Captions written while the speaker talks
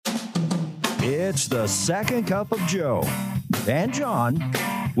It's the Second Cup of Joe and John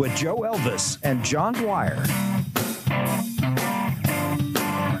with Joe Elvis and John Dwyer.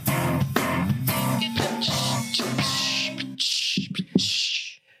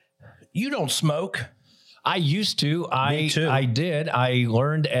 You don't smoke. I used to. Me too. I did. I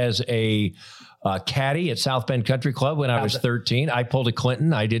learned as a caddy at South Bend Country Club when I was 13. I pulled a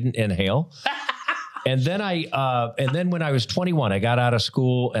Clinton. I didn't inhale. And then when I was 21, I got out of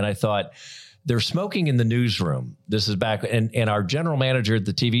school and I thought, they're smoking in the newsroom. This is back, and our general manager at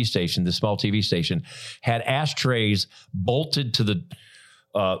the TV station, the small TV station, had ashtrays bolted to the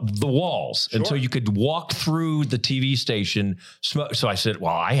walls. Sure. And so you could walk through the TV station. Smoke. So I said,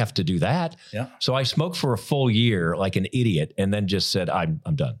 well, I have to do that. Yeah. So I smoked for a full year like an idiot and then just said, I'm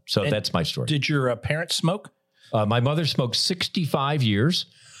done. So that's my story. Did your parents smoke? My mother smoked 65 years.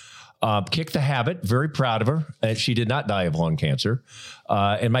 Kicked the habit, very proud of her. And she did not die of lung cancer.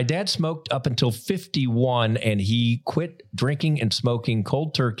 And my dad smoked up until 51, and he quit drinking and smoking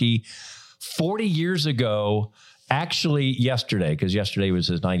cold turkey 40 years ago. Actually, yesterday, because yesterday was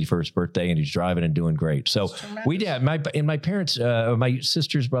his 91st birthday, and he's driving and doing great. So we did. My parents, my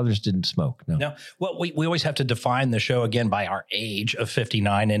sisters, brothers didn't smoke. No. Well, we always have to define the show again by our age of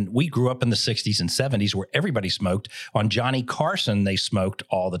 59, and we grew up in the 60s and 70s where everybody smoked. On Johnny Carson, they smoked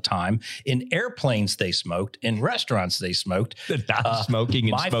all the time. In airplanes, they smoked. In restaurants, they smoked. The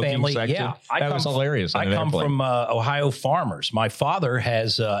smoking and smoking family, section. Yeah, that was hilarious. I come from Ohio farmers. My father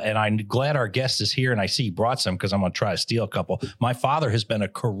has, and I'm glad our guest is here, and I see he brought some because I'm going to try to steal a couple. My father has been a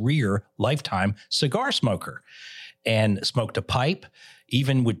career, lifetime cigar smoker and smoked a pipe,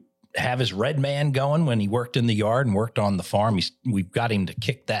 even would have his Red Man going when he worked in the yard and worked on the farm. We've got him to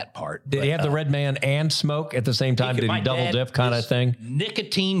kick that part. Did he have the Red Man and smoke at the same time? Did he double dip kind of thing?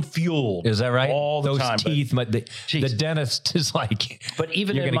 Nicotine fueled. Is that right? All the time. Those teeth, the dentist is like, but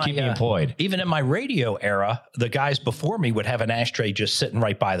even you're going to keep me employed. Even in my radio era, the guys before me would have an ashtray just sitting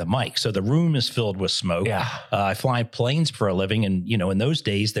right by the mic. So the room is filled with smoke. Yeah. I fly planes for a living. And, in those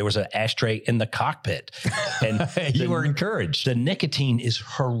days, there was an ashtray in the cockpit. And you were encouraged. The nicotine is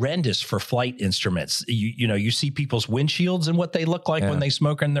horrendous for flight instruments. You see people's windshields and what they look like when they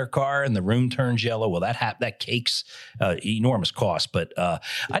smoke in their car and the room turns yellow. Well, that cakes enormous cost. But I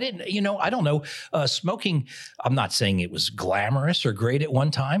don't know. Smoking, I'm not saying it was glamorous or great at one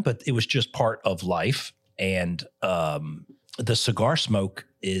time, but it was just part of life. And the cigar smoke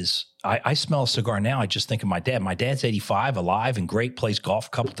is, I smell a cigar now. I just think of my dad. My dad's 85, alive and great, plays golf a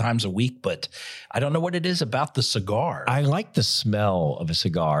couple times a week, but I don't know what it is about the cigar. I like the smell of a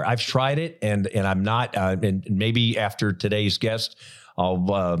cigar. I've tried it and I'm not, and maybe after today's guest,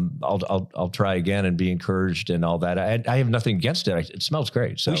 I'll try again and be encouraged and all that. I have nothing against it. It smells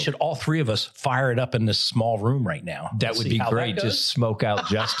great. So we should all three of us fire it up in this small room right now. That would be great. Just smoke out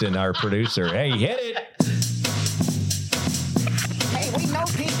Justin, our producer. Hey, hit it. Hey, we know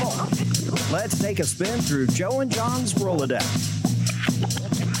people. Let's take a spin through Joe and John's Rolodex.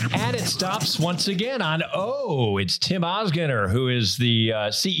 And it stops once again on it's Tim Ozgener, who is the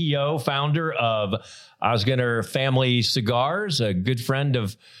CEO, founder of Ozgener Family Cigars, a good friend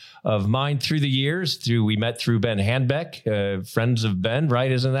of mine through the years. We met through Ben Handbeck, friends of Ben,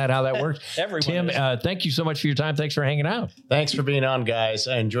 right? Isn't that how that works? Tim, thank you so much for your time. Thanks for hanging out. Thanks for being on, guys.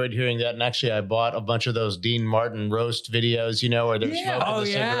 I enjoyed hearing that. And actually, I bought a bunch of those Dean Martin roast videos, where they're smoking the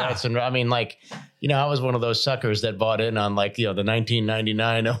cigarettes. And I mean, I was one of those suckers that bought in on the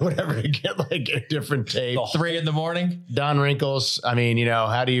 1999 or whatever to get a different tape. 3 a.m. Don Wrinkles. I mean,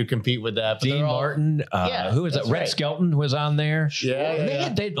 how do you compete with that? But Dean Martin. Who is that? Rhett Skelton was on there.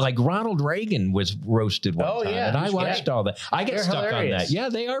 Yeah. Like Ronald Reagan was roasted one time. And I watched all that. I get stuck hilarious on that. Yeah,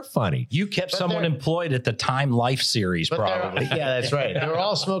 they are funny. You kept someone employed at the Time Life series, probably. Yeah, that's right. They were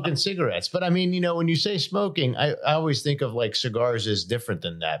all smoking cigarettes. But I mean, when you say smoking, I always think of cigars as different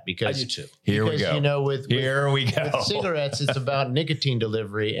than that because I do too. Here we go. With cigarettes, it's about nicotine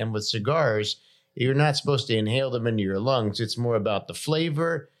delivery. And with cigars, you're not supposed to inhale them into your lungs. It's more about the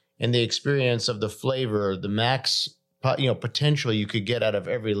flavor and the experience of the flavor, the max potential you could get out of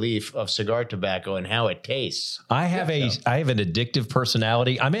every leaf of cigar tobacco and how it tastes. I have an addictive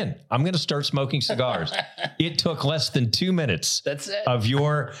personality. I'm in. I'm going to start smoking cigars. It took less than 2 minutes. That's it.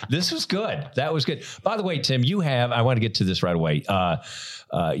 This was good. That was good. By the way, Tim, I want to get to this right away.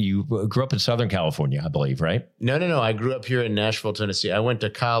 You grew up in Southern California, I believe, right? No. I grew up here in Nashville, Tennessee. I went to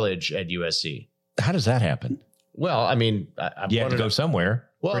college at USC. How does that happen? Well, I mean, you had to go somewhere.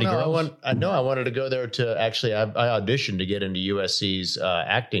 Well, I wanted to go there to actually, I auditioned to get into USC's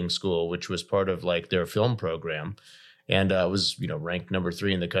acting school, which was part of their film program. And was, ranked number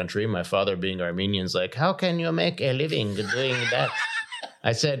 3 in the country. My father being Armenian's like, how can you make a living doing that?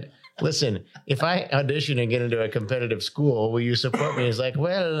 I said, listen, if I audition and get into a competitive school, will you support me? He's like,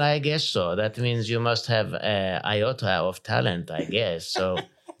 well, I guess so. That means you must have an iota of talent, I guess. So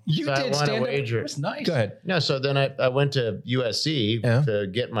You so did stand up. That's nice. Go ahead. No, so then I went to USC to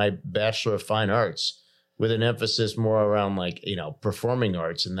get my Bachelor of Fine Arts with an emphasis more around like, performing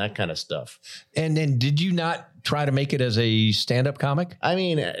arts and that kind of stuff. And then did you not try to make it as a stand-up comic? I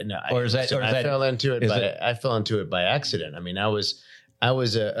mean, no, Or is that- I fell into it I fell into it by accident. I mean, I wanted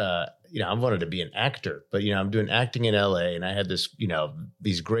to be an actor, but I'm doing acting in LA and I had this,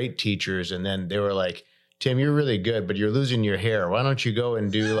 these great teachers, and then they were like, Tim, you're really good, but you're losing your hair. Why don't you go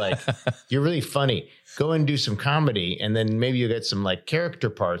and do you're really funny. Go and do some comedy, and then maybe you get some like character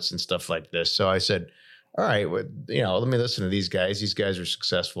parts and stuff like this. So I said, all right, well, let me listen to these guys. These guys are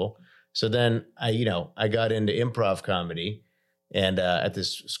successful. So then I got into improv comedy, and at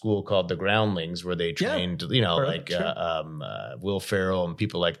this school called the Groundlings, where they trained, Will Ferrell and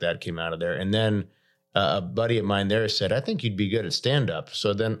people like that came out of there. And then a buddy of mine there said, I think you'd be good at stand-up.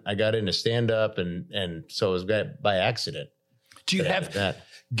 So then I got into stand-up, and so it was by accident. Do you have that?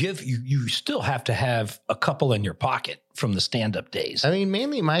 You still have to have a couple in your pocket from the stand-up days. I mean,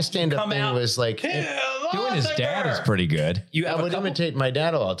 mainly my stand-up thing was like doing his dad is pretty good. I would imitate my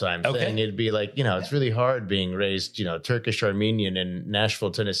dad all the time. Saying it'd be like, it's really hard being raised, Turkish Armenian in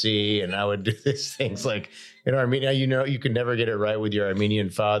Nashville, Tennessee, and I would do these things like in Armenia. You could never get it right with your Armenian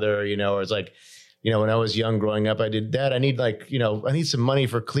father. Or it's like, when I was young growing up, I did that. I need I need some money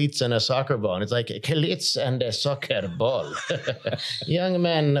for cleats and a soccer ball. And it's like cleats and a soccer ball. Young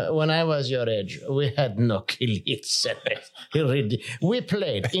man, when I was your age, we had no cleats. We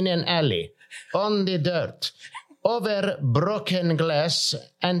played in an alley on the dirt over broken glass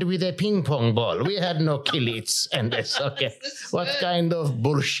and with a ping pong ball. We had no cleats and a soccer. What kind of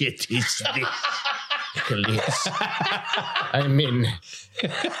bullshit is this? I mean,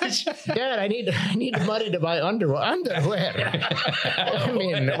 Dad, I need money to buy underwear. I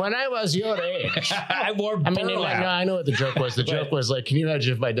mean, when I was your age, I know what the joke was. The joke was like, can you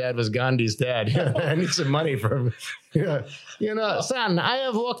imagine if my dad was Gandhi's dad? I need some money for him. Son, I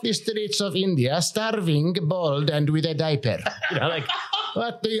have walked the streets of India, starving, bald, and with a diaper.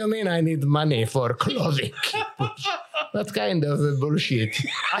 What do you mean I need money for clothing? What kind of bullshit?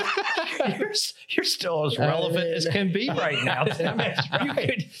 You're still as relevant as can be right now.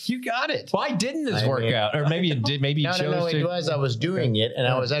 You got it. Why didn't this work out? Or maybe it did. Maybe you chose to. It was. I was doing it, and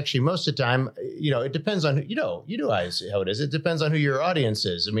I was actually most of the time. It depends on you know how it is. It depends on who your audience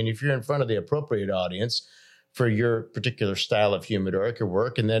is. I mean, if you're in front of the appropriate audience for your particular style of humidor, it could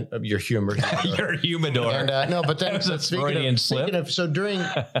work, and then your humor. Your humidor. And, but then speaking of, so during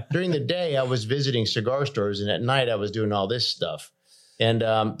the day, I was visiting cigar stores, and at night I was doing all this stuff. And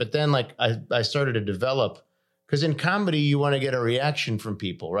but then I started to develop, because in comedy you want to get a reaction from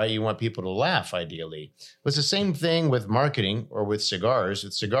people, right? You want people to laugh, ideally. It's the same thing with marketing or with cigars.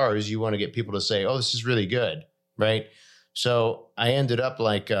 With cigars, you want to get people to say, "Oh, this is really good," right? So I ended up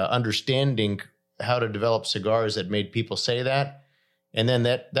understanding how to develop cigars that made people say that. And then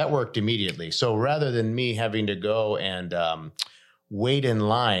that worked immediately. So rather than me having to go and wait in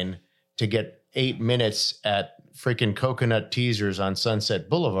line to get 8 minutes at freaking Coconut Teasers on Sunset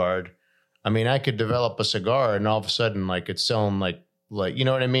Boulevard, I mean, I could develop a cigar and all of a sudden it's selling like, you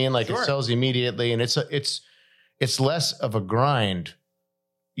know what I mean? Like Sure. It sells immediately, and it's less of a grind,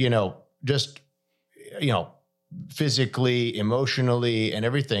 physically, emotionally, and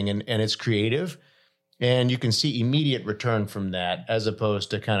everything. And it's creative. And you can see immediate return from that, as opposed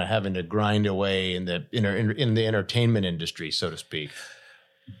to kind of having to grind away in the entertainment industry, so to speak.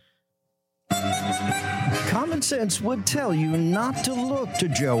 Common sense would tell you not to look to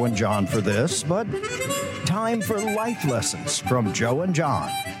Joe and John for this, but time for life lessons from Joe and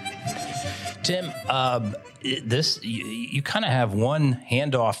John. Tim, you kind of have one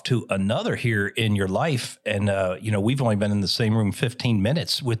handoff to another here in your life, and we've only been in the same room 15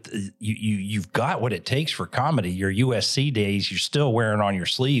 minutes. With you've got what it takes for comedy. Your USC days, you're still wearing on your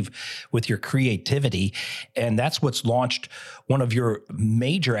sleeve with your creativity, and that's what's launched one of your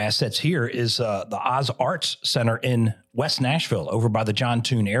major assets here is the OZ Arts Center in West Nashville, over by the John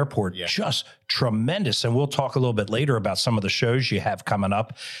Toon Airport. Yeah. Just tremendous, and we'll talk a little bit later about some of the shows you have coming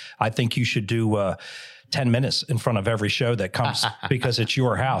up. I think you should do 10 minutes in front of every show that comes because it's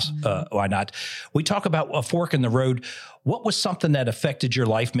your house. Why not? We talk about a fork in the road. What was something that affected your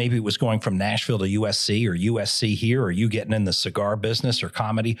life? Maybe it was going from Nashville to USC, or USC here, or you getting in the cigar business or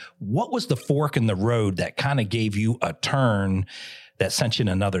comedy. What was the fork in the road that kind of gave you a turn that sent you in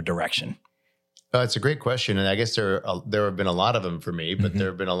another direction? It's a great question, and I guess there have been a lot of them for me, but there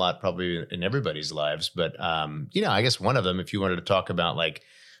have been a lot probably in everybody's lives. But I guess one of them, if you wanted to talk about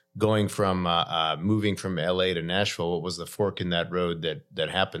going from moving from LA to Nashville, what was the fork in that road that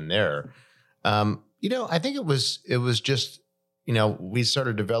happened there? I think it was just, we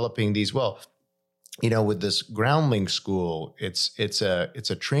started developing these, with this groundling school, it's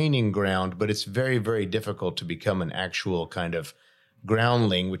a training ground, but it's very, very difficult to become an actual kind of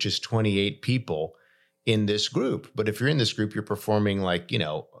groundling, which is 28 people in this group. But if you're in this group, you're performing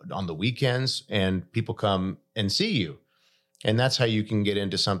on the weekends, and people come and see you. And that's how you can get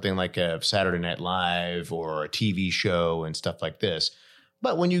into something like a Saturday Night Live or a TV show and stuff like this.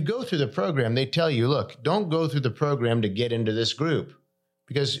 But when you go through the program, they tell you, look, don't go through the program to get into this group,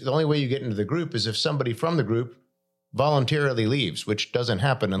 because the only way you get into the group is if somebody from the group voluntarily leaves, which doesn't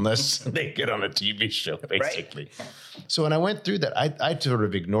happen unless they get on a TV show, basically. Right. So when I went through that, I sort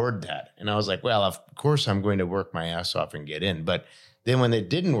of ignored that. And I was like, well, of course I'm going to work my ass off and get in. But then when it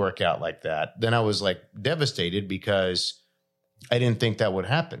didn't work out like that, then I was like devastated, because I didn't think that would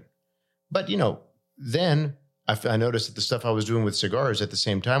happen. But, then I noticed that the stuff I was doing with cigars at the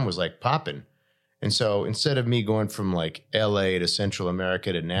same time was like popping. And so instead of me going from like LA to Central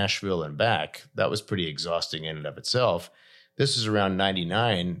America to Nashville and back, that was pretty exhausting in and of itself. This is around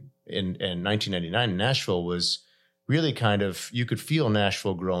 99. In 1999, Nashville was really kind of, you could feel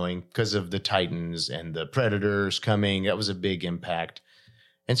Nashville growing because of the Titans and the Predators coming. That was a big impact.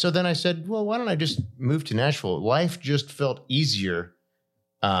 And so then I said, well, why don't I just move to Nashville? Life just felt easier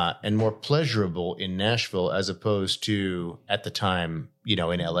and more pleasurable in Nashville as opposed to at the time, in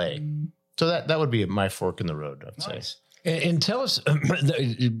LA. So that would be my fork in the road, I'd say. And tell us,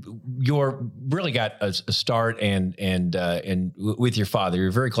 you really got a start and with your father. You're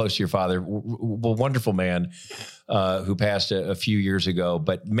very close to your father, a wonderful man who passed a few years ago.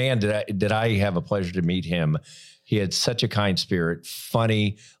 But man, did I have a pleasure to meet him. He had such a kind spirit,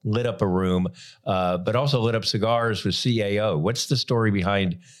 funny, lit up a room, but also lit up cigars with CAO. What's the story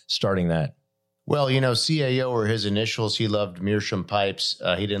behind starting that? Well, CAO were his initials. He loved meerschaum pipes.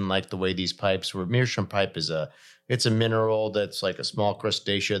 He didn't like the way these pipes were. Meerschaum pipe it's a mineral that's like a small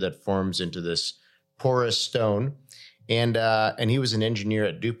crustacea that forms into this porous stone. And he was an engineer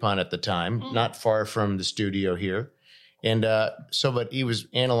at DuPont at the time, not far from the studio here. And but he was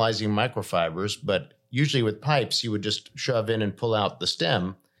analyzing microfibers, but usually with pipes, you would just shove in and pull out the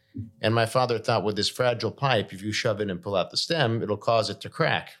stem. And my father thought with this fragile pipe, if you shove in and pull out the stem, it'll cause it to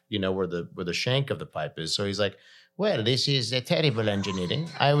crack, where the shank of the pipe is. So he's like, well, this is a terrible engineering.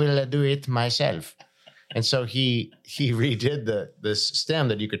 I will do it myself. And so he redid this stem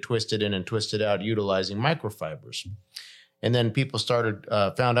that you could twist it in and twist it out utilizing microfibers. And then people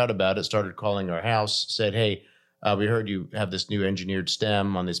found out about it, started calling our house, said, hey, we heard you have this new engineered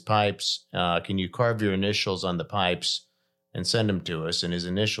stem on these pipes. Can you carve your initials on the pipes and send them to us? And his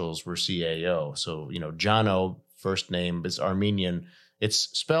initials were CAO. So, Jono, first name, is Armenian. It's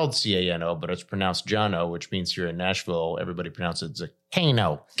spelled Cano, but it's pronounced Jono, which means here in Nashville, everybody pronounces it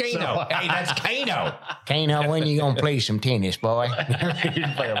Kano. Kano. Hey, that's Kano. Kano, when you going to play some tennis, boy? You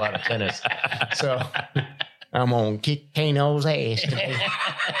play a lot of tennis. So I'm going to kick Kano's ass today.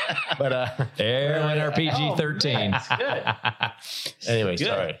 But there went our PG-13. Good. Anyway, good.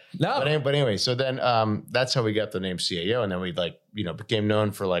 Sorry. No. But anyway, so then that's how we got the name CAO. And then we became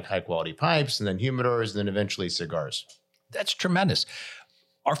known for like high quality pipes and then humidors and then eventually cigars. That's tremendous.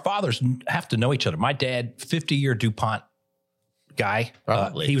 Our fathers have to know each other. My dad, 50-year DuPont guy.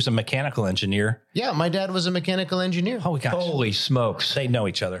 Probably. He was a mechanical engineer. Yeah, my dad was a mechanical engineer. Oh, gosh. Holy smokes. They know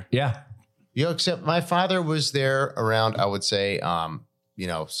each other. Yeah. Except my father was there around, I would say,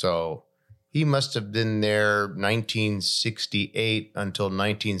 so he must have been there 1968 until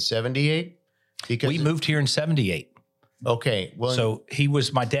 1978. Because we moved here in 78. Okay. Well, so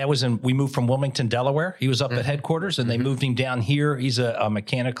my dad we moved from Wilmington, Delaware. He was up at headquarters and they moved him down here. He's a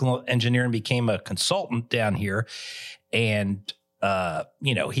mechanical engineer and became a consultant down here. And,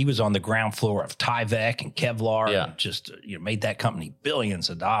 he was on the ground floor of Tyvek and Kevlar and just, made that company billions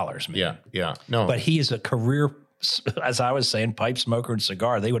of dollars, man. Yeah. Yeah. No, but he is a career, as I was saying, pipe smoker and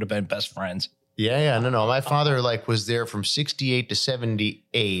cigar. They would have been best friends. Yeah. No. My father was there from 68 to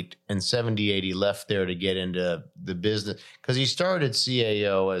 78, and 78 he left there to get into the business because he started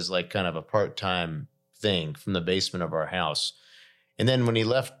CAO as like kind of a part-time thing from the basement of our house. And then when he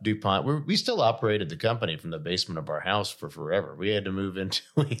left DuPont, we still operated the company from the basement of our house for forever. We had to move into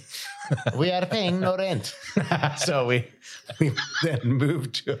we had to pay no rent. So we then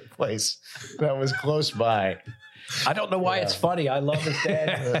moved to a place that was close by. I don't know why it's funny. I love his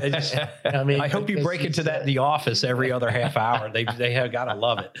dad. I hope you break into that in the office every other half hour. They have got to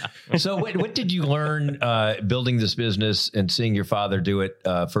love it. So what did you learn building this business and seeing your father do it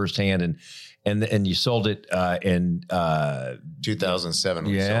firsthand? and you sold it in 2007.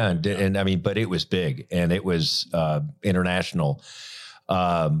 Yeah, and I mean, but it was big and it was international.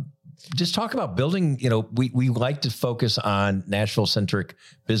 Just talk about building. You know, we like to focus on Nashville-centric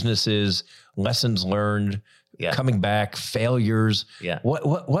businesses, lessons learned, coming back, failures. Yeah.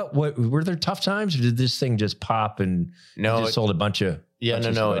 What were there tough times, or did this thing just pop and just sold a bunch of? Yeah,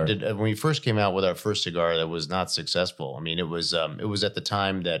 no. It did. When we first came out with our first cigar, that was not successful. I mean, it was at the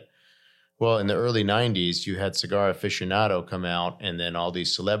time that, well, in the early 90s, you had Cigar Aficionado come out, and then all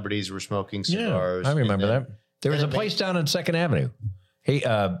these celebrities were smoking cigars. Yeah, I remember that. There was a place down on 2nd Avenue. Hey,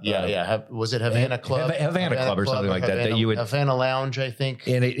 was it Havana Club? Havana Club or something like that you would Havana Lounge, I think.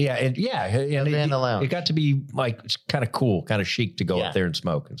 And Havana Lounge. It got to be like kind of cool, kind of chic to go up there and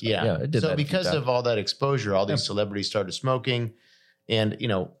smoke. And stuff. Yeah, it did so that because of all that exposure, all these celebrities started smoking, and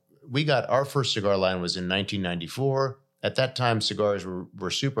we got our first cigar line was in 1994. At that time, cigars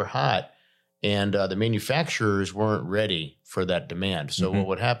were super hot, and the manufacturers weren't ready for that demand. So what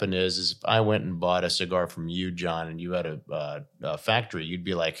would happen is if I went and bought a cigar from you, John, and you had a factory, you'd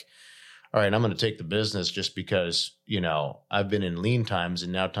be like, all right, I'm going to take the business just because, I've been in lean times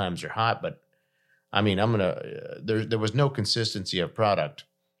and now times are hot. But I mean, there was no consistency of product.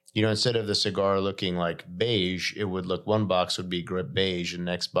 Instead of the cigar looking like beige, it would look, one box would be beige and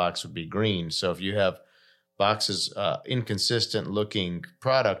the next box would be green. So if you have boxes, inconsistent looking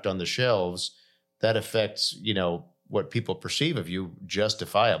product on the shelves, that affects, what people perceive of you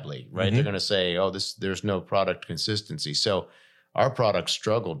justifiably, right? They're going to say, there's no product consistency. So our product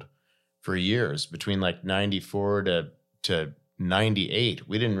struggled for years between like 94 to 98.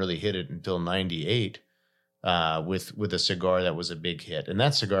 We didn't really hit it until 98 with a cigar that was a big hit. And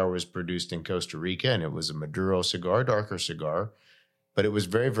that cigar was produced in Costa Rica, and it was a Maduro cigar, darker cigar. But it was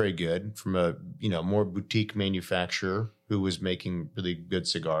very, very good from a, more boutique manufacturer who was making really good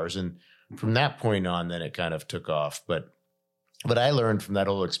cigars. And from that point on, then it kind of took off. But what I learned from that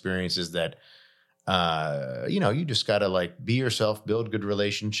whole experience is that, you just got to be yourself, build good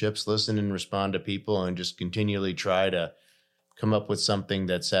relationships, listen and respond to people, and just continually try to come up with something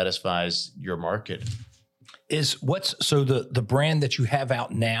that satisfies your market. So the brand that you have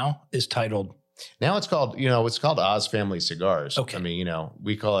out now is titled? Now it's called Oz Family Cigars. Okay. I mean,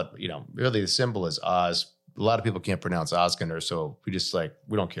 we call it, really the symbol is Oz. A lot of people can't pronounce Ozgener, so we just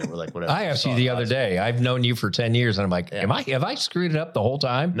we don't care. We're like, whatever. I asked you the other day. I've known you for 10 years, and I'm like, have I screwed it up the whole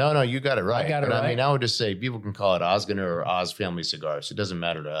time? No, you got it right. I got it right. I mean, I would just say people can call it Ozgener or Oz Family Cigars. It doesn't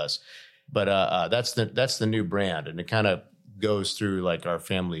matter to us. But that's the new brand, and it kind of goes through our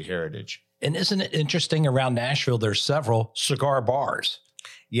family heritage. And isn't it interesting, around Nashville, there's several cigar bars?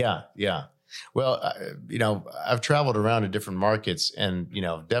 Yeah. Well, I've traveled around to different markets, and,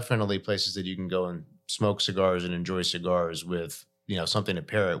 definitely places that you can go and smoke cigars and enjoy cigars with, something to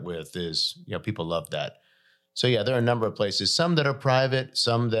pair it with is, people love that. So yeah, there are a number of places, some that are private,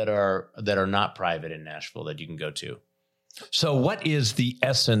 some that are not private in Nashville that you can go to. So what is the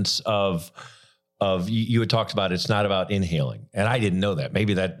essence of you had talked about, it's not about inhaling, and I didn't know that.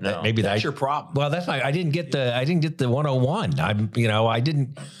 Maybe that's your problem. Well, that's why I didn't get the 101.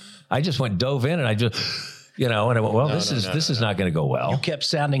 I just dove in and I just, and I went, well, this is not going to go well. You kept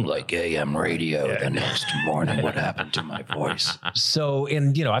sounding like AM radio the next morning. What happened to my voice? So,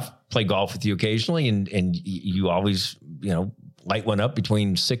 and, I've played golf with you occasionally, and you always, light one up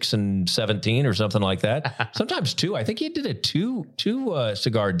between 6 and 17 or something like that. Sometimes 2. I think you did a two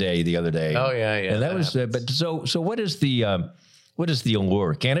cigar day the other day. Oh yeah. And that was, but so what is the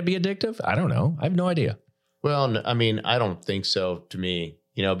allure? Can it be addictive? I don't know. I have no idea. Well, I mean, I don't think so to me,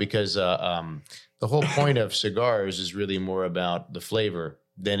 because the whole point of cigars is really more about the flavor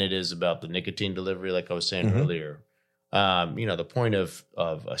than it is about the nicotine delivery, like I was saying earlier. The point of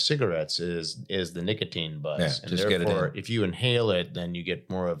cigarettes is the nicotine buzz. And therefore, if you inhale it, then you get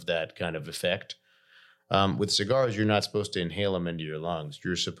more of that kind of effect. With cigars, you're not supposed to inhale them into your lungs.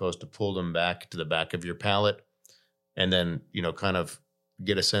 You're supposed to pull them back to the back of your palate and then, kind of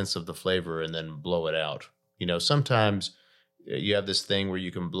get a sense of the flavor and then blow it out. Sometimes you have this thing where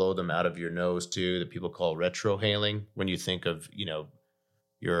you can blow them out of your nose too, that people call retrohaling. When you think of,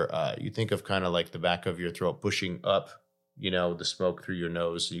 you think of kind of like the back of your throat pushing up, the smoke through your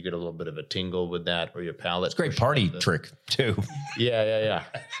nose. So you get a little bit of a tingle with that, or your palate. It's a great party trick too. Yeah.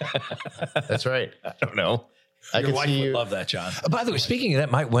 That's right. I don't know. Your wife would love that, John. By the way, speaking of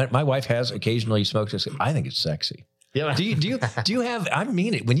that, my wife has occasionally smoked a cigar. I think it's sexy. Yeah. Do you have, I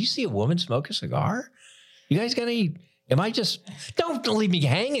mean it, when you see a woman smoke a cigar, you guys got any Don't leave me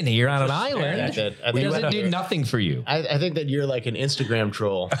hanging here on an island. It doesn't do nothing for you. I think that you're like an Instagram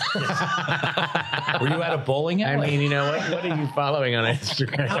troll. Were you at a bowling alley? I mean, you know, what are you following on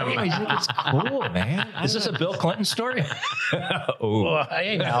Instagram? It's cool, man. Is this a Bill Clinton story? Oh,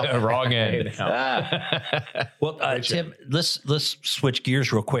 hey, now. Wrong end. Well, Tim, let's switch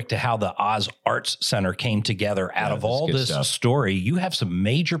gears real quick to how the Oz Arts Center came together out of all this story. You have some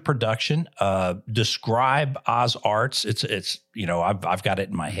major production. Describe Oz Arts. It's you know, I've got it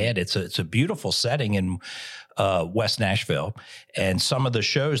in my head. It's a beautiful setting in West Nashville, and some of the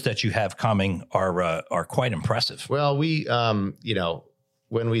shows that you have coming are quite impressive. Well, we you know,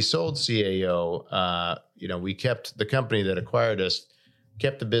 when we sold CAO, you know, we kept the company that acquired us,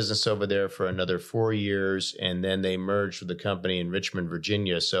 kept the business over there for another 4 years, and then they merged with the company in Richmond,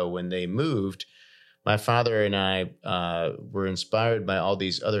 Virginia. So when they moved, my father and I were inspired by all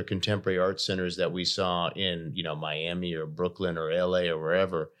these other contemporary art centers that we saw in, you know, Miami or Brooklyn or LA or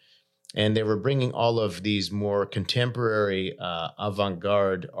wherever. And they were bringing all of these more contemporary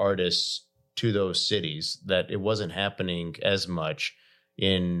avant-garde artists to those cities, that it wasn't happening as much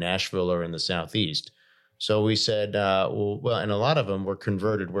in Nashville or in the Southeast. So we said, well, and a lot of them were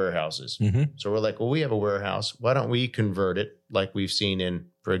converted warehouses. Mm-hmm. So we're like, well, we have a warehouse. Why don't we convert it like we've seen in,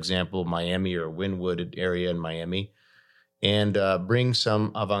 for example, Miami or Wynwood area in Miami, and bring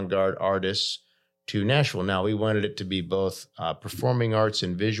some avant-garde artists to Nashville. Now, we wanted it to be both performing arts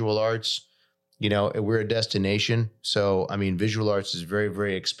and visual arts. You know, we're a destination. So, I mean, visual arts is very,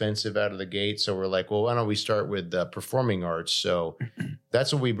 very expensive out of the gate. So we're like, well, why don't we start with performing arts? So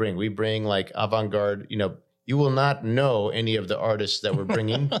that's what we bring. We bring like avant-garde, you know, you will not know any of the artists that we're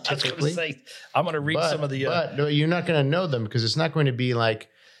bringing typically. I'm going to read some of the... But you're not going to know them, because it's not going to be like,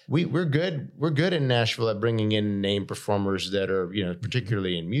 we're good in Nashville at bringing in name performers that are, you know,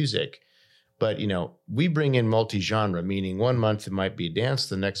 particularly in music. But, you know, we bring in multi-genre, meaning 1 month it might be dance,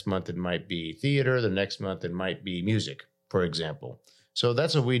 the next month it might be theater, the next month it might be music, for example. So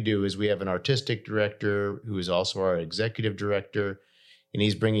that's what we do, is we have an artistic director who is also our executive director, and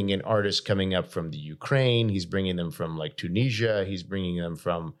he's bringing in artists coming up from the Ukraine. He's bringing them from like Tunisia. He's bringing them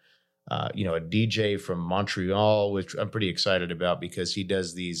from, you know, a DJ from Montreal, which I'm pretty excited about, because he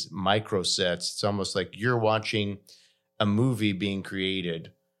does these micro sets. It's almost like you're watching a movie being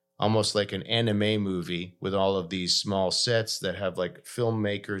created, almost like an anime movie, with all of these small sets that have like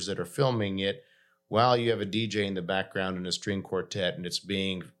filmmakers that are filming it while you have a DJ in the background and a string quartet, and it's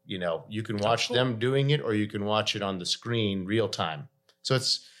being, you know, you can watch them doing it, or you can watch it on the screen real time. So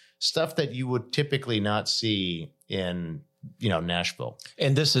it's stuff that you would typically not see in, you know, Nashville.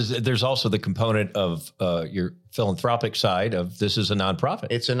 And there's also the component of your philanthropic side of this is a nonprofit.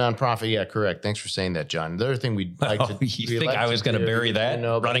 It's a nonprofit. Yeah, correct. Thanks for saying that, John. The other thing we'd like to... You think I was going to bury that, you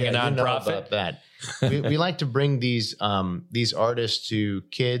know, running a nonprofit? You know about that. we like to bring these artists to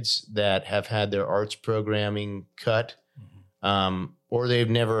kids that have had their arts programming cut, or they've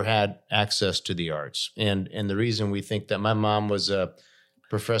never had access to the arts. And the reason we think that, my mom was a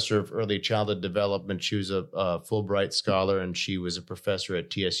professor of early childhood development. She was a Fulbright scholar, and she was a professor at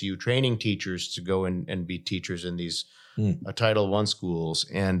TSU, training teachers to go and be teachers in these Title I schools.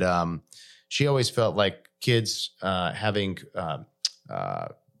 And she always felt like kids having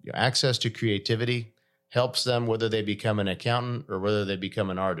access to creativity helps them, whether they become an accountant or whether they become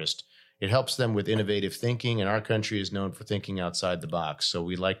an artist. It helps them with innovative thinking, and our country is known for thinking outside the box. So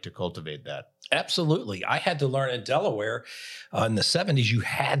we like to cultivate that. Absolutely. I had to learn in Delaware in the 70s. You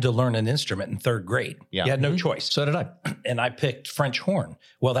had to learn an instrument in third grade. Yeah. You had no choice. So did I. And I picked French horn.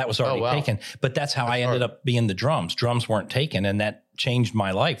 Well, that was already taken. But that's how I ended up being the drums. Drums weren't taken, and that changed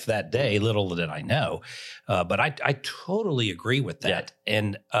my life that day. Little did I know. But I totally agree with that. Yeah.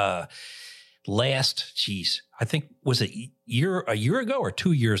 And I think, was it a year ago or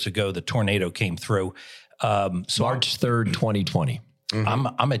 2 years ago, the tornado came through. March 3rd, 2020. Mm-hmm.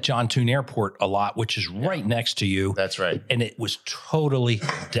 I'm at John Tune Airport a lot, which is right next to you. That's right. And it was totally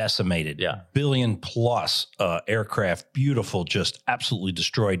decimated. Yeah. Billion plus aircraft, beautiful, just absolutely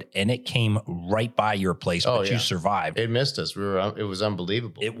destroyed. And it came right by your place, but you survived. It missed us. It was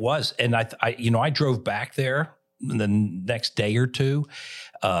unbelievable. It was. And I drove back there the next day or two.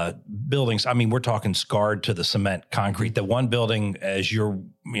 Buildings, I mean, we're talking scarred to the cement concrete. The one building, as you're,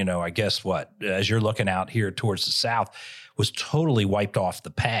 as you're looking out here towards the south, was totally wiped off the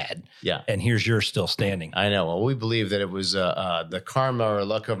pad. Yeah. And here's yours still standing. I know. Well, we believe that it was the karma or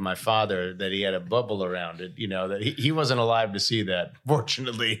luck of my father that he had a bubble around it, that he wasn't alive to see that,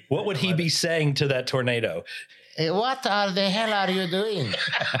 fortunately. What would he be saying to that tornado? Hey, what the hell are you doing?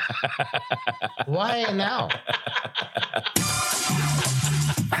 Why now?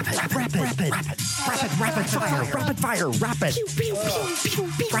 Rapid Rapid fire, rapid fire, rapid.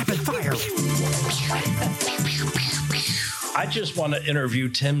 Rapid fire. I just want to interview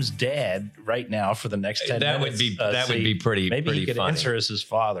Tim's dad right now for the next 10 That minutes. would be pretty Maybe pretty he could funny. answer as his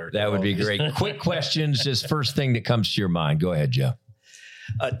father. That would be great. Quick questions, just first thing that comes to your mind. Go ahead, Joe.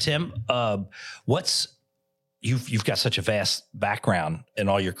 Tim, you've got such a vast background in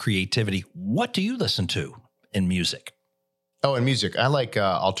all your creativity. What do you listen to in music? Oh, in music, I like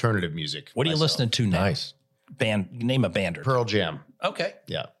alternative music. What are you listening to now? Nice. Name a band or two. Pearl Jam. Okay.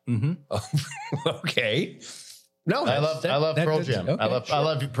 Yeah. Mm-hmm. Okay. No, I love Pearl Jam. Okay, I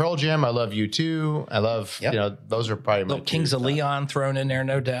love Pearl Jam. I love U2. I love, those are probably my Little Kings of Leon thrown in there,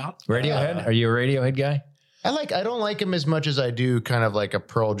 no doubt. Radiohead? Are you a Radiohead guy? I don't like them as much as I do kind of like a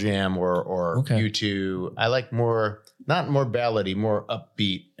Pearl Jam or Okay. U2. I like not more ballady, more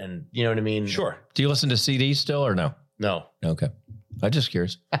upbeat. And you know what I mean? Sure. Do you listen to CDs still or no? No. Okay. I'm just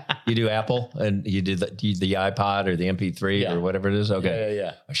curious. You do Apple and you do the iPod or the MP3 or whatever it is? Okay.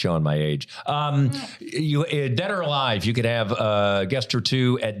 Yeah. I'm showing my age. You dead or alive, you could have a guest or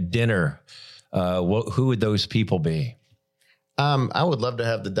two at dinner. Who would those people be? I would love to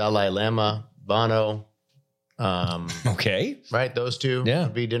have the Dalai Lama, Bono. Okay. Right. Those two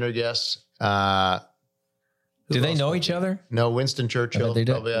would be dinner guests. Do they know each other? No, Winston Churchill. They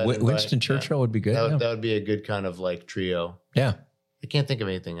do. Probably I'd invite. Winston Churchill would be good. That would be a good kind of like trio. Yeah. I can't think of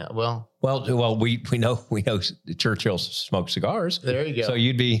anything else. Well, we know Churchill smoked cigars. There you go. So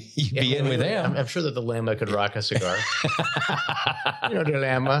you'd be in with them. I'm sure that the Lama could rock a cigar. The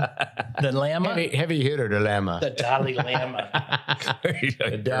Lama. The Lama? Heavy hitter, the Lama. The Dalai Lama.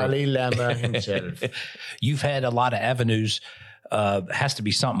 The Dalai Lama himself. You've had a lot of avenues. Has to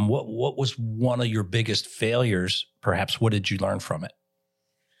be something. What was one of your biggest failures? Perhaps what did you learn from it?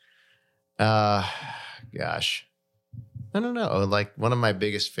 Gosh. I don't know. Like one of my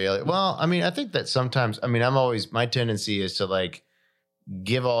biggest failures. Well, I mean, I think that sometimes, my tendency is to like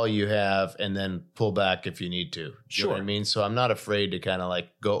give all you have and then pull back if you need to. You know what I mean? So I'm not afraid to kind of like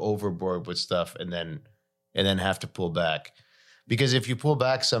go overboard with stuff and then have to pull back. Because if you pull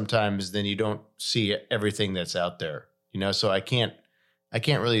back sometimes, then you don't see everything that's out there. So I can't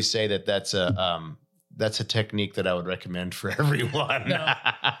really say that that's a technique that I would recommend for everyone. No.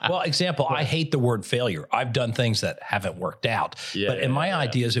 Well, example, I hate the word failure. I've done things that haven't worked out. But in my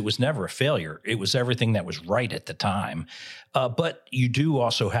ideas, it was never a failure. It was everything that was right at the time. But you do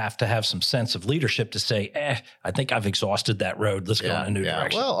also have to have some sense of leadership to say, I think I've exhausted that road. Let's go in a new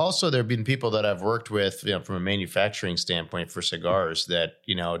direction. Well, also there have been people that I've worked with, from a manufacturing standpoint for cigars that,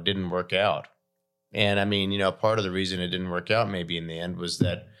 didn't work out. And I mean, part of the reason it didn't work out maybe in the end was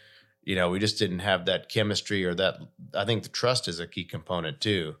that, we just didn't have that chemistry or that. I think the trust is a key component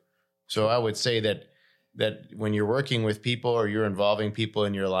too. So I would say that when you're working with people or you're involving people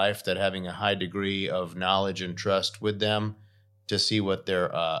in your life, that having a high degree of knowledge and trust with them to see what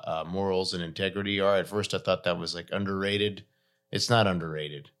their morals and integrity are. At first, I thought that was like underrated. It's not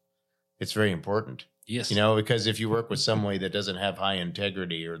underrated. It's very important. Yes. Because if you work with somebody that doesn't have high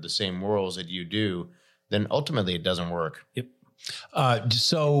integrity or the same morals that you do, then ultimately it doesn't work. Yep.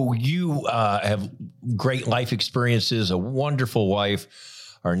 So you have great life experiences, a wonderful wife.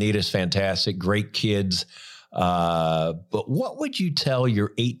 Arnita's fantastic, great kids. But what would you tell your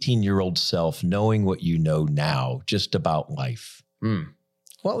 18-year-old self, knowing what you know now, just about life?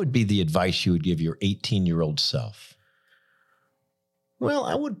 What would be the advice you would give your 18-year-old self? Well,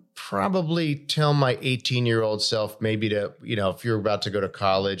 I would probably tell my 18-year-old self maybe to, if you're about to go to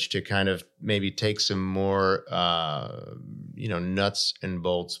college, to kind of maybe take some more, nuts and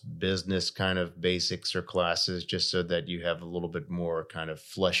bolts business kind of basics or classes, just so that you have a little bit more kind of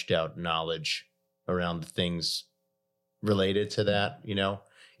fleshed out knowledge around the things related to that,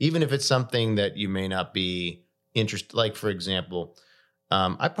 even if it's something that you may not be interested. Like, for example,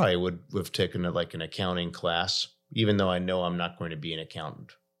 I probably would have taken like an accounting class, even though I know I'm not going to be an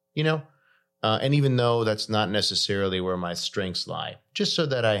accountant, and even though that's not necessarily where my strengths lie, just so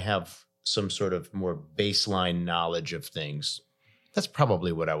that I have some sort of more baseline knowledge of things. That's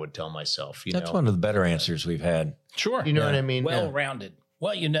probably what I would tell myself. That's one of the better answers we've had. Sure. You know what I mean? Well-rounded.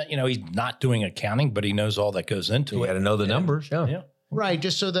 Well, he's not doing accounting, but he knows all that goes into it. You got to know the numbers. Yeah. Right.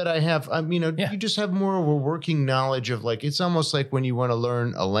 Just so that I have, you just have more of a working knowledge of like, it's almost like when you want to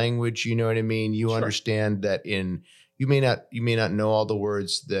learn a language, you know what I mean? You understand that you may not know all the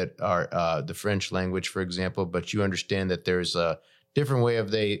words that are the French language, for example, but you understand that there's a different way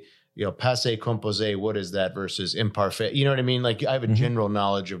of passé composé. What is that versus imparfait? You know what I mean? Like I have a general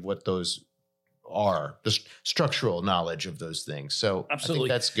knowledge of what those are, the structural knowledge of those things. So Absolutely.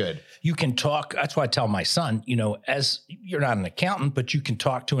 I think that's good. You can talk. That's why I tell my son, as you're not an accountant, but you can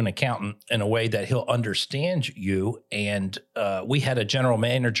talk to an accountant in a way that he'll understand you. And we had a general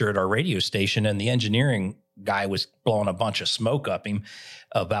manager at our radio station, and the engineering guy was blowing a bunch of smoke up him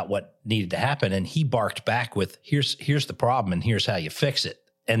about what needed to happen. And he barked back with, here's the problem and here's how you fix it.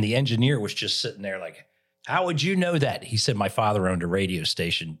 And the engineer was just sitting there like, how would you know that? He said, my father owned a radio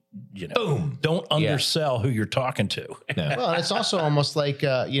station. Boom. Don't undersell who you're talking to. Yeah. Well, it's also almost like,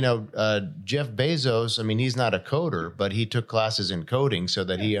 Jeff Bezos. I mean, he's not a coder, but he took classes in coding so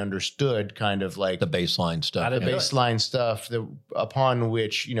that he understood kind of like The baseline stuff. the baseline stuff that, upon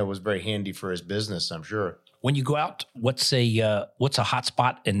which, was very handy for his business, I'm sure. When you go out, what's a hot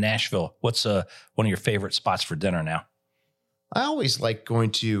spot in Nashville? What's one of your favorite spots for dinner now? I always like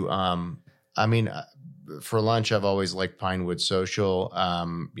going to, for lunch, I've always liked Pinewood Social.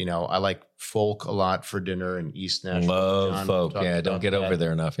 I like Folk a lot for dinner in East Nashville. Love Folk. Yeah, don't get over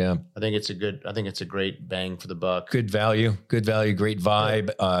there enough. Yeah. I think it's a great bang for the buck. Good value, great vibe.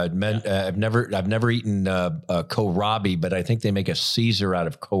 I've never eaten kohlrabi, but I think they make a Caesar out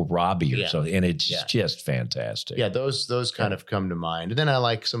of kohlrabi or something, and it's just fantastic. Yeah, those kind of come to mind. And then I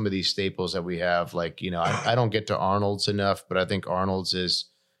like some of these staples that we have. Like, I don't get to Arnold's enough, but I think Arnold's is,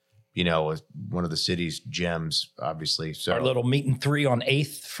 one of the city's gems, obviously. So our little meet and 3 on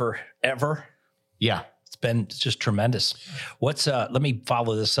 8th forever. Yeah. It's just tremendous. Let me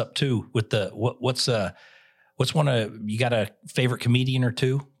follow this up too with what's one of, you got a favorite comedian or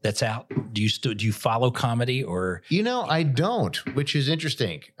two that's out? Do you follow comedy or? I don't, which is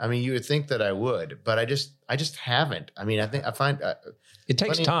interesting. I mean, you would think that I would, but I just haven't. I mean, I find it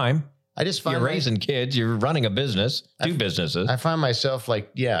takes time. I just find you're raising kids, you're running a business, two businesses. I find myself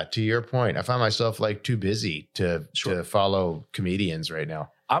like, to your point, I find myself like too busy to follow comedians right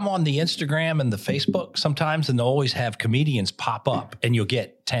now. I'm on the Instagram and the Facebook sometimes, and they'll always have comedians pop up, and you'll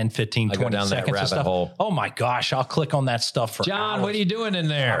get 10, 15, 20 seconds of stuff. Hole. Oh my gosh, I'll click on that stuff for John, hours. what are you doing in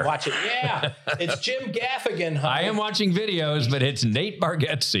there? I'll watch it. Yeah, it's Jim Gaffigan. Honey. I am watching videos, but it's Nate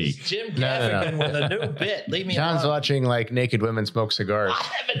Bargatze. Jim Gaffigan with a new bit. Leave me John's alone. watching like naked women smoke cigars.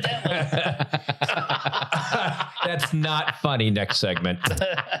 Evidently. That's not funny. Next segment.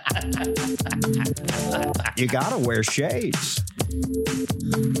 You gotta wear shades.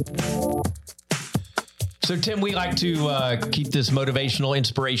 So, Tim, we like to keep this motivational,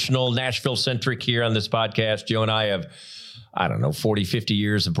 inspirational, Nashville-centric here on this podcast. Joe and I have, 40, 50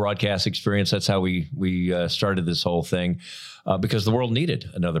 years of broadcast experience. That's how we started this whole thing because the world needed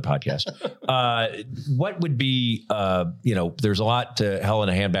another podcast. What would be, there's a lot to hell in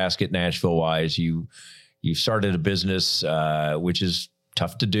a handbasket Nashville-wise. You started a business, which is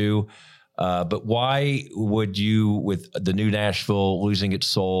tough to do. But why would you, with the new Nashville losing its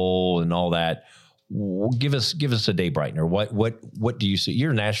soul and all that, give us a day brightener? What do you see?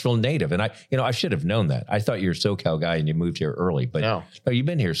 You're a Nashville native, and I should have known that. I thought you were a SoCal guy and you moved here early, but no, you've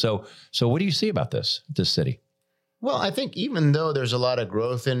been here. So what do you see about this city? Well, I think even though there's a lot of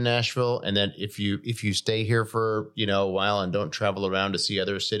growth in Nashville, and that if you stay here for a while and don't travel around to see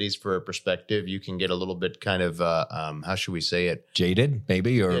other cities for a perspective, you can get a little bit kind of how should we say it? Jaded,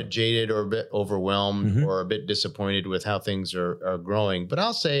 maybe, or jaded, or a bit overwhelmed, or a bit disappointed with how things are growing. But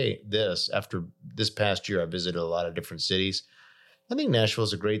I'll say this: after this past year, I visited a lot of different cities. I think Nashville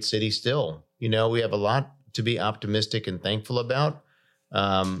is a great city still. We have a lot to be optimistic and thankful about.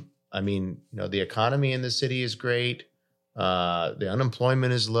 The economy in the city is great. The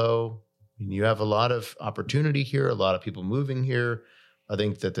unemployment is low. You have a lot of opportunity here, a lot of people moving here. I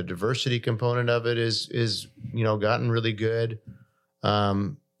think that the diversity component of it is gotten really good.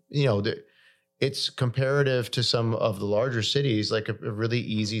 It's comparative to some of the larger cities, like a really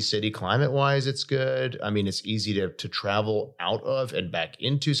easy city climate-wise. It's good. I mean, it's easy to travel out of and back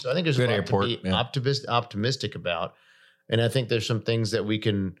into. So I think there's a lot to be optimistic about. And I think there's some things that we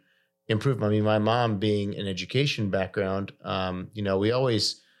can improve. I mean, my mom being an education background, we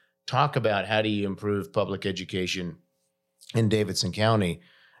always talk about how do you improve public education in Davidson County.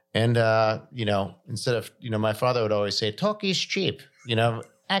 And, instead of, my father would always say, talk is cheap,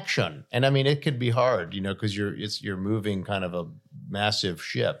 action. And I mean, it could be hard, because you're moving kind of a massive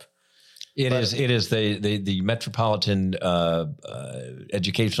ship. It is the metropolitan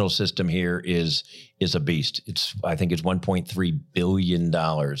educational system here is a beast. I think it's $1.3 billion.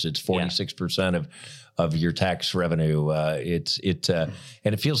 It's 46% of your tax revenue. And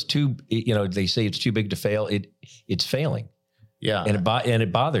it feels too. They say it's too big to fail. It's failing. Yeah, and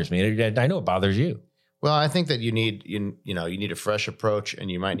it bothers me. I know it bothers you. Well, I think that you need a fresh approach,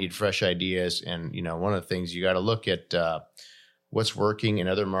 and you might need fresh ideas. And one of the things you got to look at what's working in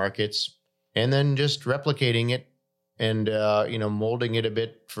other markets. and then just replicating it and, molding it a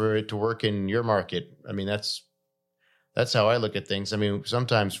bit for it to work in your market. I mean, that's how I look at things. I mean,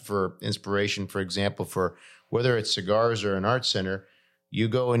 sometimes for inspiration, for example, for whether it's cigars or an art center, you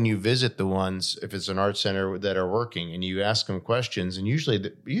go and you visit the ones, if it's an art center, that are working, and you ask them questions, and usually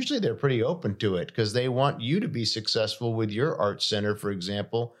they're pretty open to it because they want you to be successful with your art center, for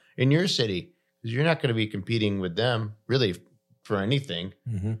example, in your city, because you're not going to be competing with them really for anything.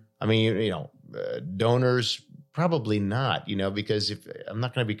 Mm-hmm. I mean, donors, probably not, because if I'm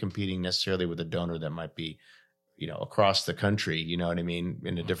not going to be competing necessarily with a donor that might be, across the country, you know what I mean,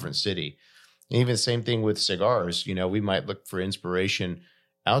 in a different city. And even the same thing with cigars. We might look for inspiration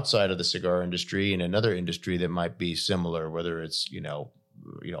outside of the cigar industry in another industry that might be similar, whether it's,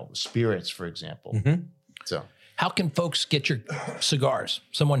 spirits, for example. Mm-hmm. So how can folks get your cigars?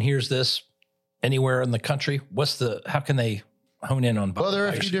 Someone hears this anywhere in the country. How can they hone in on? Well, there are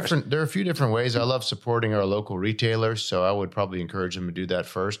a few different ways. I love supporting our local retailers, so I would probably encourage them to do that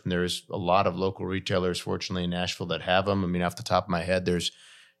first. And there's a lot of local retailers, fortunately, in Nashville that have them. I mean, off the top of my head,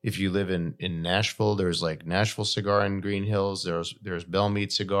 if you live in Nashville, there's like Nashville Cigar in Green Hills. There's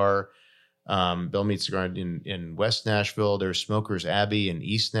Bellmead Cigar, in West Nashville. There's Smokers Abbey in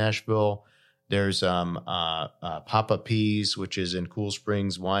East Nashville. There's Papa P's, which is in Cool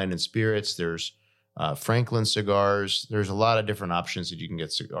Springs Wine and Spirits. There's Franklin Cigars. There's a lot of different options that you can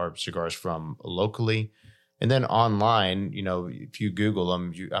get cigars from locally. And then online, if you Google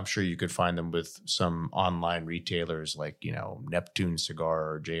them, I'm sure you could find them with some online retailers like, Neptune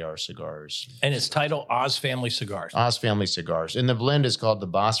Cigar or JR Cigars. And it's titled Oz Family Cigars. Oz Family Cigars. And the blend is called the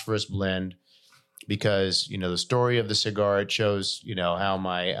Bosphorus Blend because, the story of the cigar, it shows,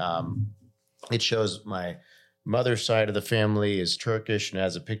 how it shows my mother's side of the family is Turkish and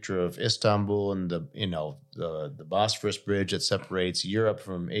has a picture of Istanbul and the Bosphorus Bridge that separates Europe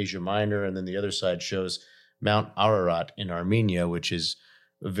from Asia Minor. And then the other side shows Mount Ararat in Armenia, which is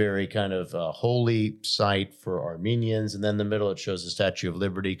a very kind of holy site for Armenians. And then in the middle, it shows the Statue of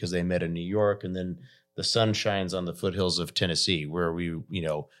Liberty because they met in New York. And then the sun shines on the foothills of Tennessee, where we,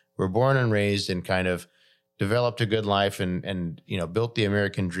 were born and raised and kind of developed a good life and built the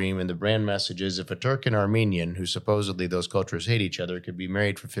American dream. And the brand message is, if a Turk and Armenian, who supposedly those cultures hate each other, could be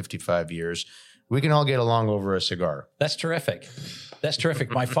married for 55 years, we can all get along over a cigar. That's terrific. That's terrific.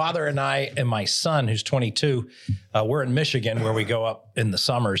 My father and I and my son, who's 22, we're in Michigan where we go up in the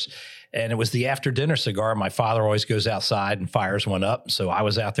summers. And it was the after dinner cigar. My father always goes outside and fires one up. So I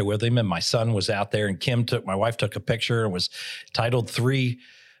was out there with him and my son was out there, and my wife took a picture and was titled Three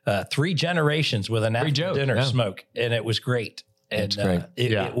Generations with an after dinner smoke. And it was great. And great.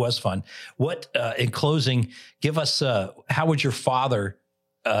 It was fun. What, in closing, give us, how would your father,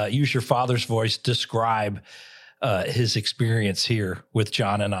 use your father's voice, describe his experience here with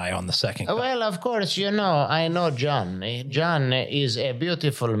John and I on the second cup? Well, of course, I know John. John is a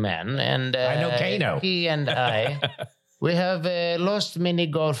beautiful man. And I know Kano. He and I, we have lost many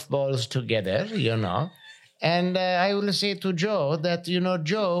golf balls together, And I will say to Joe that,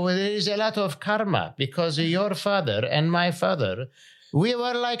 Joe, there is a lot of karma because your father and my father, we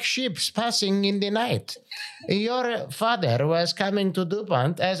were like ships passing in the night. Your father was coming to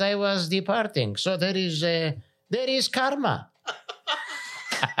DuPont as I was departing. So there is karma.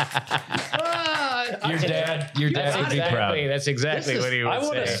 Your dad would be proud. That's exactly what he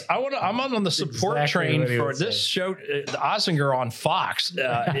would say. I'm on the support train for this show, the Ozgener on Fox.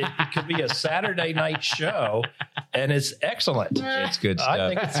 It could be a Saturday night show, and it's excellent. It's good stuff. I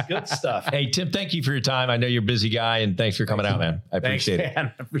think it's good stuff. Hey, Tim, thank you for your time. I know you're a busy guy, and thanks for coming out, man. I appreciate it.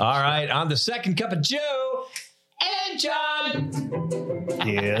 All right, on the second cup of Joe and John.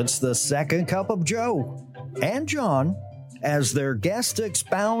 It's the second cup of Joe and John, as their guests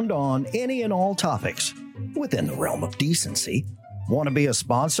expound on any and all topics within the realm of decency. Want to be a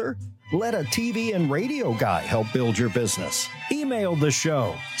sponsor? Let a TV and radio guy help build your business. Email the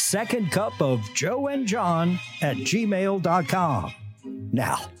show, secondcupofjoeandjohn@gmail.com.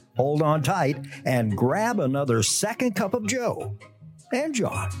 Now, hold on tight and grab another second cup of Joe and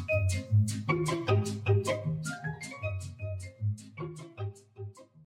John.